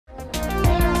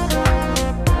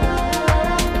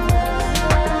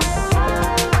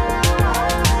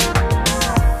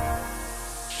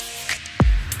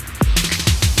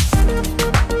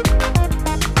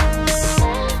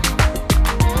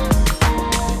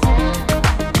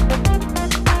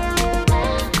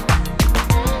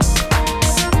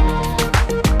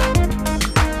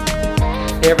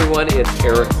everyone. It's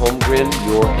Eric Holmgren,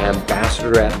 your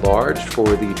Ambassador at Large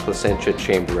for the Placentia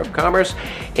Chamber of Commerce.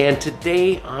 And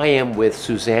today I am with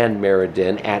Suzanne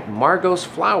Meriden at Margo's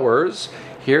Flowers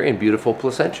here in beautiful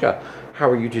Placentia. How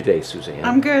are you today, Suzanne?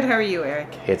 I'm good. How are you,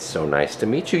 Eric? It's so nice to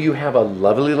meet you. You have a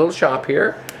lovely little shop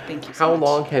here. Thank you so How much.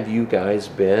 long have you guys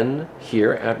been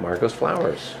here at Margo's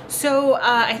Flowers? So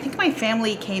I think my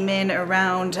family came in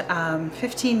around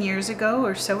 15 years ago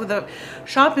or so. The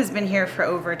shop has been here for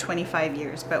over 25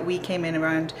 years, but we came in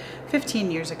around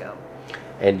 15 years ago.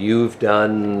 And you've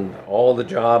done all the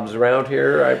jobs around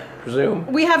here, I presume?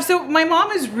 We have. So my mom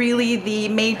is really the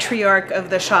matriarch of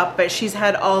the shop, but she's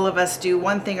had all of us do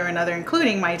one thing or another,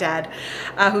 including my dad,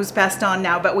 who's passed on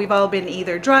now. But we've all been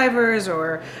either drivers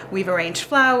or we've arranged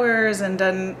flowers and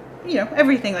done, you know,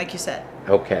 everything like you said.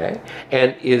 Okay.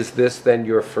 And is this then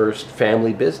your first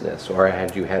family business, or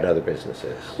had you had other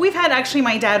businesses? We've had, actually,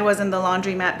 my dad was in the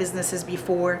laundromat businesses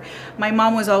before. My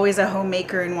mom was always a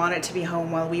homemaker and wanted to be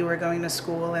home while we were going to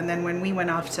school. And then when we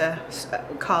went off to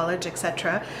college,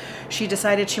 etc., she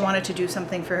decided she wanted to do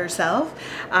something for herself.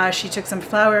 She took some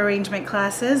flower arrangement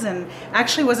classes and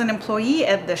actually was an employee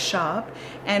at the shop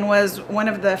and was one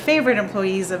of the favorite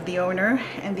employees of the owner.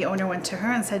 And the owner went to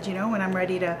her and said, you know, when I'm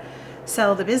ready to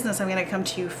sell the business, I'm going to come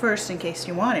to you first in case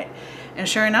you want it. And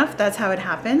sure enough, that's how it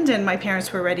happened. And my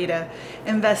parents were ready to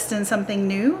invest in something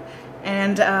new,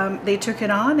 and they took it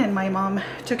on, and my mom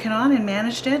took it on and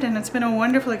managed it, and it's been a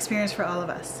wonderful experience for all of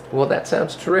us. Well, that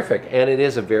sounds terrific, and it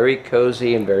is a very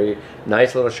cozy and very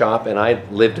nice little shop, and I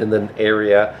lived in the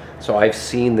area, so I've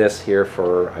seen this here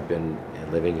I've been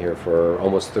living here for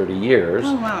almost 30 years.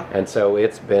 Oh, wow. And so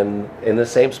it's been in the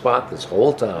same spot this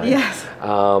whole time. Yes.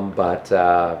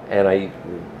 And I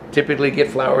typically get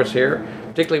flowers here,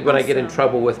 particularly when I get in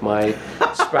trouble with my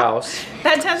spouse.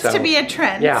 That tends to be a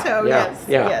trend. Yeah, So yeah.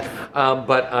 yes.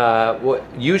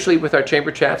 Usually with our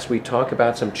chamber chats, we talk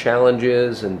about some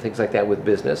challenges and things like that with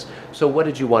business. So what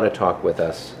did you want to talk with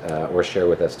us or share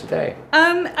with us today?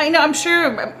 I know, I'm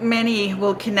sure many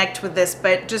will connect with this,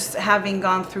 but just having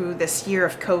gone through this year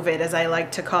of COVID, as I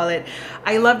like to call it,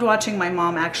 I loved watching my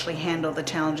mom actually handle the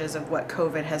challenges of what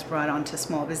COVID has brought onto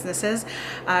small businesses.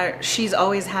 She's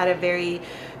always had a very,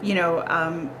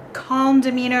 calm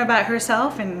demeanor about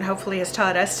herself, and hopefully has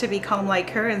taught us to be calm like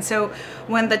her. And so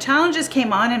when the challenges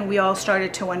came on and we all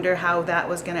started to wonder how that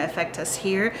was going to affect us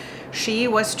here, she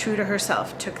was true to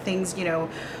herself, took things,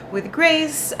 with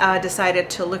grace, decided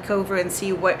to look over and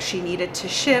see what she needed to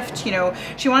shift.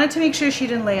 She wanted to make sure she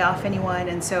didn't lay off anyone,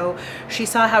 and so she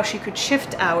saw how she could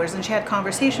shift hours, and she had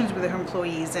conversations with her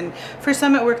employees, and for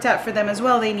some it worked out for them as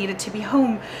well. They needed to be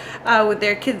home with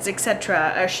their kids,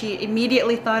 etc. She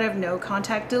immediately thought of no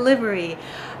contact delivery,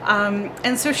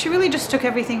 and so she really just took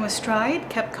everything with stride,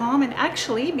 kept calm, and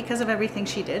actually, because of everything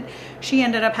she did, she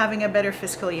ended up having a better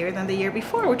fiscal year than the year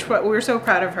before, which we're so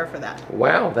proud of her for that.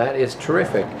 Wow, that is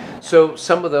terrific. So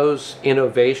some of those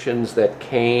innovations that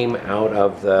came out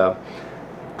of the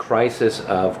crisis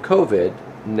of COVID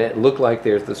look like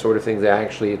there's the sort of things that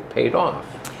actually paid off.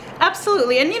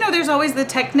 Absolutely. And there's always the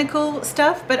technical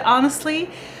stuff, but honestly,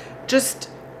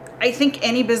 I think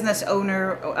any business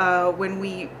owner, when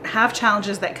we have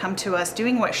challenges that come to us,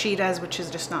 doing what she does, which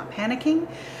is just not panicking,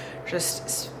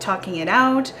 just talking it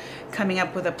out, coming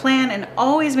up with a plan, and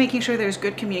always making sure there's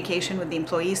good communication with the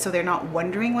employees so they're not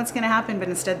wondering what's going to happen, but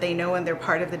instead they know and they're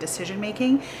part of the decision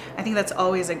making. I think that's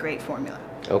always a great formula.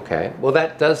 Okay. Well,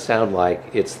 that does sound like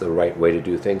it's the right way to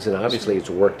do things, and obviously it's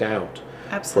worked out.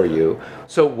 Absolutely. For you.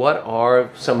 So what are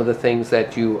some of the things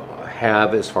that you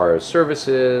have as far as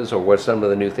services, or what are some of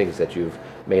the new things that you've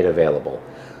made available?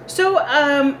 So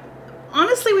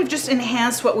honestly, we've just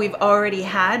enhanced what we've already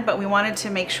had, but we wanted to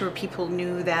make sure people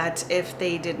knew that if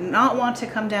they did not want to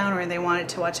come down or they wanted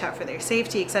to watch out for their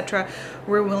safety, etc.,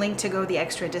 we're willing to go the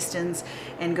extra distance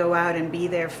and go out and be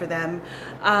there for them.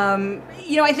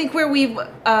 I think where we've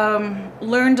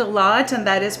learned a lot, and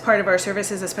that is part of our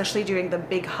services, especially during the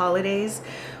big holidays,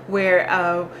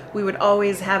 where we would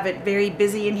always have it very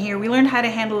busy in here. We learned how to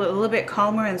handle it a little bit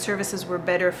calmer, and services were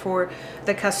better for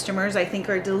the customers. I think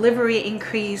our delivery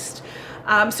increased.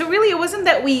 So really, it wasn't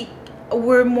that we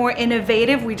were more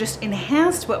innovative. We just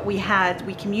enhanced what we had.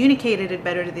 We communicated it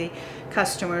better to the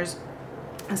customers.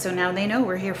 And so now they know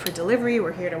we're here for delivery.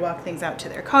 We're here to walk things out to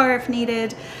their car if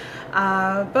needed.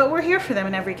 But we're here for them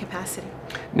in every capacity.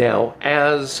 Now,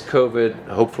 as COVID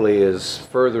hopefully is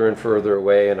further and further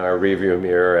away in our rearview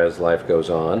mirror as life goes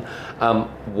on,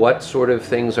 what sort of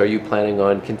things are you planning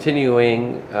on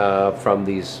continuing from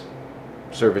these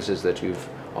services that you've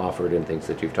offered and things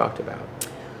that you've talked about?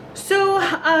 So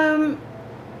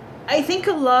I think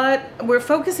we're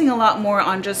focusing a lot more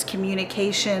on just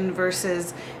communication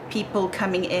versus people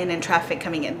coming in and traffic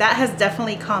coming in. That has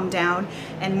definitely calmed down,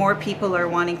 and more people are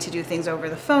wanting to do things over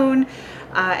the phone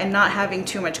and not having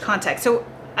too much contact. So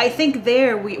I think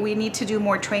we need to do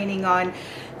more training on,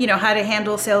 how to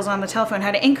handle sales on the telephone, how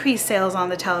to increase sales on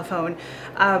the telephone,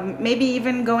 maybe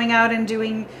even going out and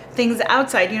doing things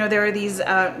outside. There are these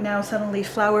now suddenly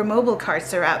flower mobile carts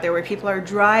that are out there where people are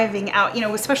driving out,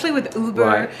 especially with Uber.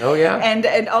 Right. Oh, yeah.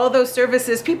 And all those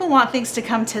services, people want things to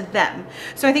come to them.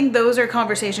 So I think those are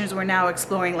conversations we're now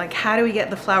exploring, like how do we get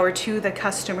the flower to the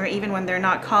customer even when they're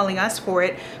not calling us for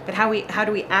it, but how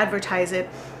do we advertise it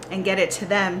and get it to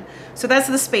them? So that's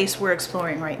the space we're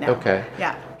exploring right now. Okay.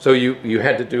 Yeah. So you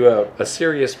had to do a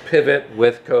serious pivot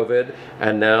with COVID,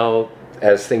 and now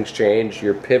as things change,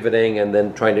 you're pivoting and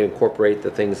then trying to incorporate the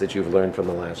things that you've learned from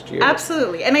the last year.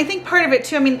 Absolutely. And I think part of it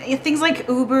too, things like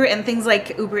Uber and things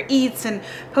like Uber Eats and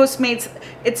Postmates,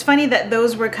 it's funny that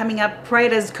those were coming up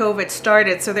right as COVID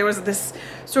started. So there was this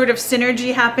sort of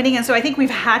synergy happening. And so I think we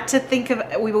would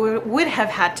have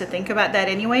had to think about that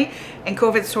anyway. And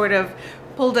COVID sort of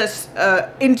pulled us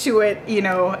into it,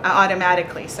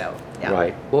 automatically. So, yeah.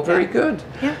 Right. Well, very good.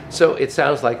 Yeah. So it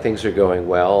sounds like things are going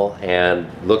well, and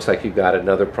looks like you've got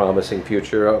another promising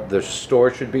future. The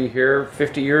store should be here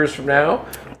 50 years from now,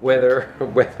 whether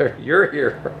you're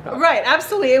here or not. Right.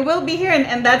 Absolutely. It will be here.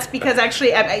 And that's because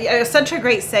actually, such a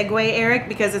great segue, Eric,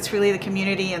 because it's really the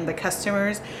community and the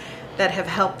customers that have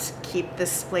helped keep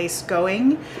this place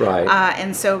going. Right.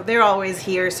 And so they're always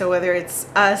here. So whether it's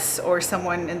us or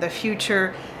someone in the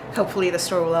future, hopefully the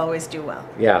store will always do well.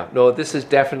 Yeah. No, this is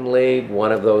definitely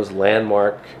one of those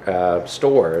landmark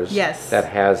stores. Yes. That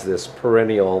has this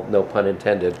perennial, no pun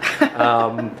intended,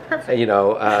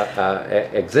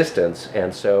 existence.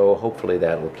 And so hopefully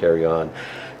that will carry on.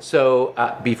 So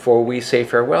before we say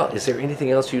farewell, is there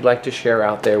anything else you'd like to share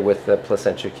out there with the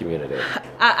Placentia community?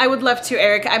 I would love to,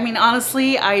 Eric.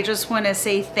 Honestly, I just want to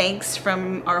say thanks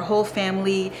from our whole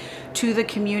family to the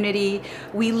community.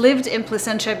 We lived in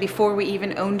Placentia before we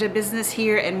even owned a business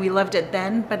here, and we loved it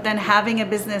then. But then having a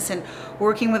business and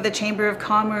working with the Chamber of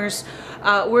Commerce,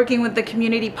 working with the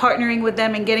community, partnering with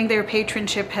them and getting their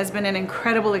patronship has been an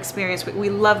incredible experience. We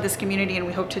love this community, and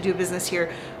we hope to do business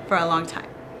here for a long time.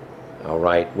 All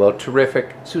right. Well,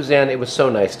 terrific. Suzanne, it was so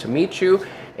nice to meet you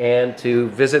and to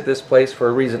visit this place for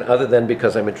a reason other than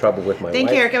because I'm in trouble with my wife. Thank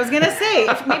you, Eric. I was going to say,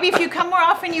 maybe if you come more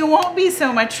often, you won't be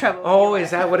so much trouble. Oh, is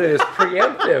that what it is?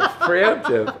 Preemptive.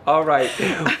 Preemptive. All right.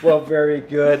 Well, very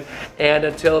good. And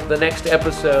until the next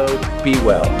episode, be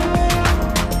well.